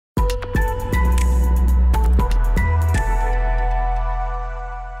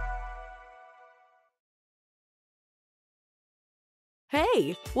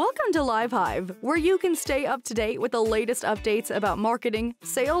Hey, welcome to Hive, where you can stay up to date with the latest updates about marketing,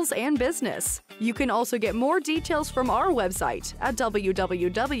 sales, and business. You can also get more details from our website at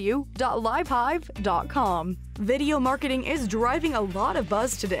www.livehive.com. Video marketing is driving a lot of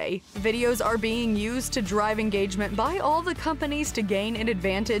buzz today. Videos are being used to drive engagement by all the companies to gain an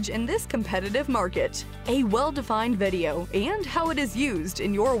advantage in this competitive market. A well-defined video and how it is used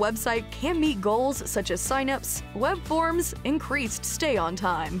in your website can meet goals such as signups, web forms, increased stay on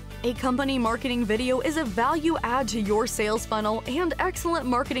time. A company marketing video is a value add to your sales funnel and excellent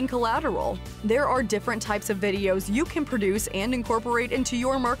marketing collateral. There are different types of videos you can produce and incorporate into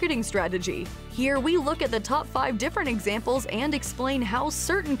your marketing strategy. Here we look at the top 5 different examples and explain how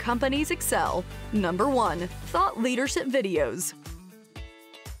certain companies excel. Number 1. Thought leadership videos.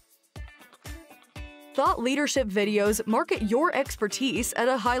 Thought leadership videos market your expertise at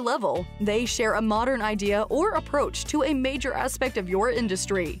a high level. They share a modern idea or approach to a major aspect of your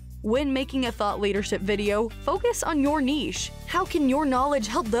industry. When making a thought leadership video, focus on your niche. How can your knowledge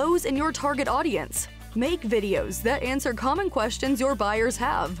help those in your target audience? Make videos that answer common questions your buyers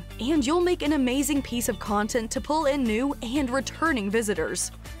have, and you'll make an amazing piece of content to pull in new and returning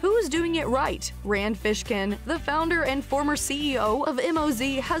visitors. Who's doing it right? Rand Fishkin, the founder and former CEO of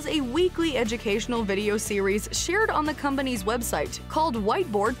MOZ, has a weekly educational video series shared on the company's website called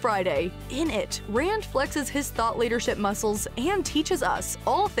Whiteboard Friday. In it, Rand flexes his thought leadership muscles and teaches us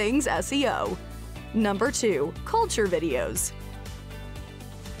all things SEO. Number 2. Culture videos.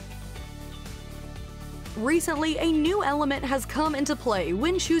 Recently, a new element has come into play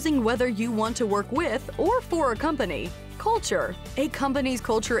when choosing whether you want to work with or for a company. Culture. A company's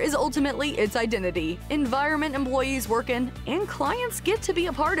culture is ultimately its identity, environment employees work in, and clients get to be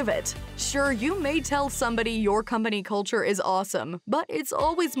a part of it. Sure, you may tell somebody your company culture is awesome, but it's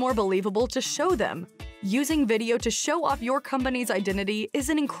always more believable to show them. Using video to show off your company's identity is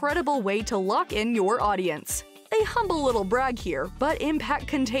an incredible way to lock in your audience. A humble little brag here, but Impact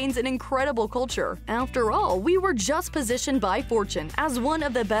contains an incredible culture. After all, we were just positioned by Fortune as one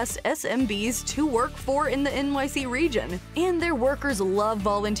of the best SMEs to work for in the NYC region, and their workers love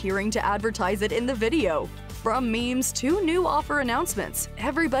volunteering to advertise it in the video. From memes to new offer announcements,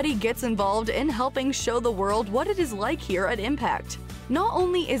 everybody gets involved in helping show the world what it is like here at Impact. Not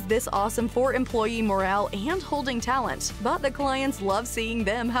only is this awesome for employee morale and holding talent, but the clients love seeing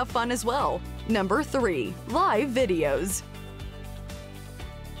them have fun as well. Number 3. Live videos.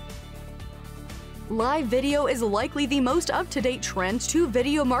 Live video is likely the most up-to-date trend to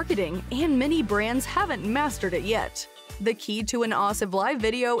video marketing, and many brands haven't mastered it yet. The key to an awesome live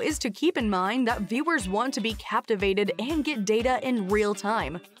video is to keep in mind that viewers want to be captivated and get data in real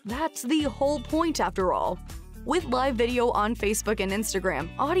time. That's the whole point after all. With live video on Facebook and Instagram,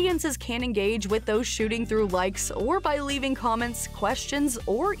 audiences can engage with those shooting through likes or by leaving comments, questions,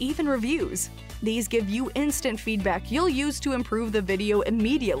 or even reviews. These give you instant feedback you'll use to improve the video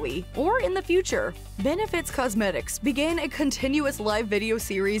immediately or in the future. Benefits Cosmetics began a continuous live video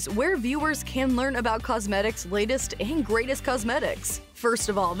series where viewers can learn about cosmetics' latest and greatest cosmetics. First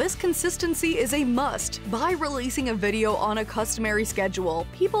of all, this consistency is a must. By releasing a video on a customary schedule,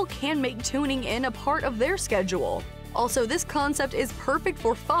 people can make tuning in a part of their schedule. Also, this concept is perfect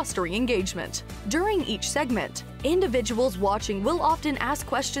for fostering engagement. During each segment, individuals watching will often ask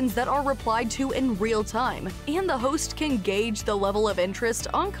questions that are replied to in real time, and the host can gauge the level of interest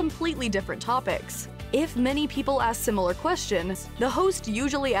on completely different topics. If many people ask similar questions, the host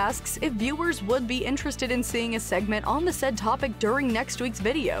usually asks if viewers would be interested in seeing a segment on the said topic during next week's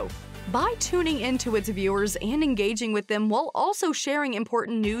video. By tuning into its viewers and engaging with them while also sharing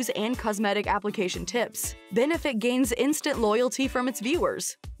important news and cosmetic application tips, Benefit gains instant loyalty from its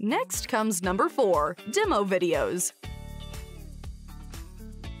viewers. Next comes number 4. Demo videos.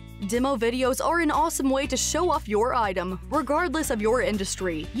 Demo videos are an awesome way to show off your item. Regardless of your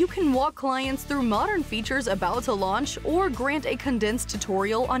industry, you can walk clients through modern features about to launch or grant a condensed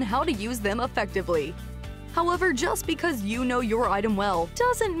tutorial on how to use them effectively. However, just because you know your item well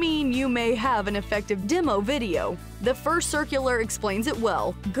doesn't mean you may have an effective demo video. The first circular explains it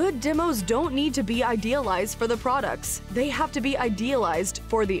well. Good demos don't need to be idealized for the products. They have to be idealized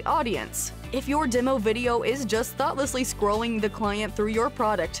for the audience. If your demo video is just thoughtlessly scrolling the client through your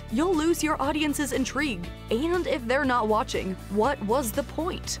product, you'll lose your audience's intrigue. And if they're not watching, what was the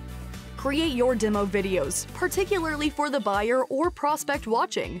point? Create your demo videos, particularly for the buyer or prospect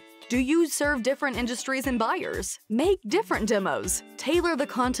watching. Do you serve different industries and buyers? Make different demos. Tailor the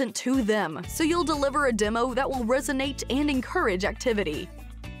content to them, so you'll deliver a demo that will resonate and encourage activity.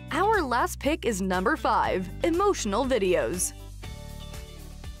 Our last pick is number 5. Emotional videos.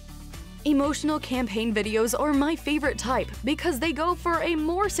 Emotional campaign videos are my favorite type because they go for a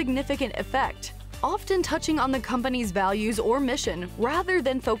more significant effect, often touching on the company's values or mission rather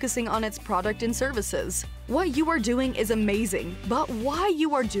than focusing on its product and services. What you are doing is amazing, but why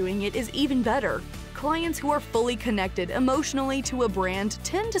you are doing it is even better. Clients who are fully connected emotionally to a brand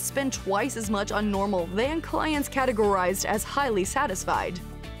tend to spend twice as much on normal than clients categorized as highly satisfied.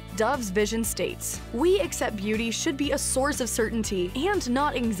 Dove's vision states, "We accept beauty should be a source of certainty and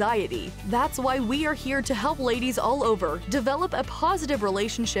not anxiety. That's why we are here to help ladies all over develop a positive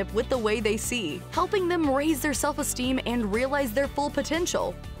relationship with the way they see, helping them raise their self-esteem and realize their full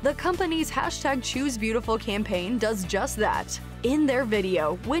potential." The company's #ChooseBeautiful campaign does just that. In their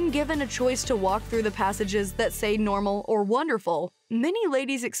video, when given a choice to walk through the passages that say normal or wonderful, many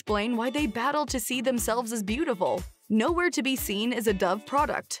ladies explain why they battle to see themselves as beautiful. Nowhere to be seen is a Dove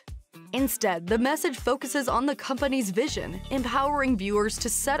product. Instead, the message focuses on the company's vision, empowering viewers to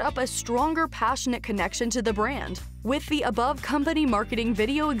set up a stronger, passionate connection to the brand. With the above company marketing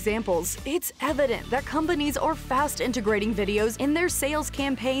video examples, it's evident that companies are fast integrating videos in their sales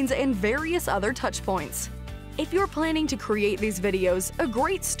campaigns and various other touchpoints. If you're planning to create these videos, a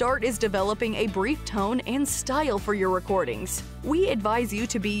great start is developing a brief tone and style for your recordings. We advise you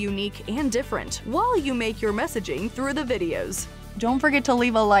to be unique and different while you make your messaging through the videos. Don't forget to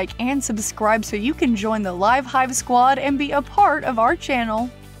leave a like and subscribe so you can join the live Hive squad and be a part of our channel.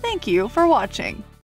 Thank you for watching.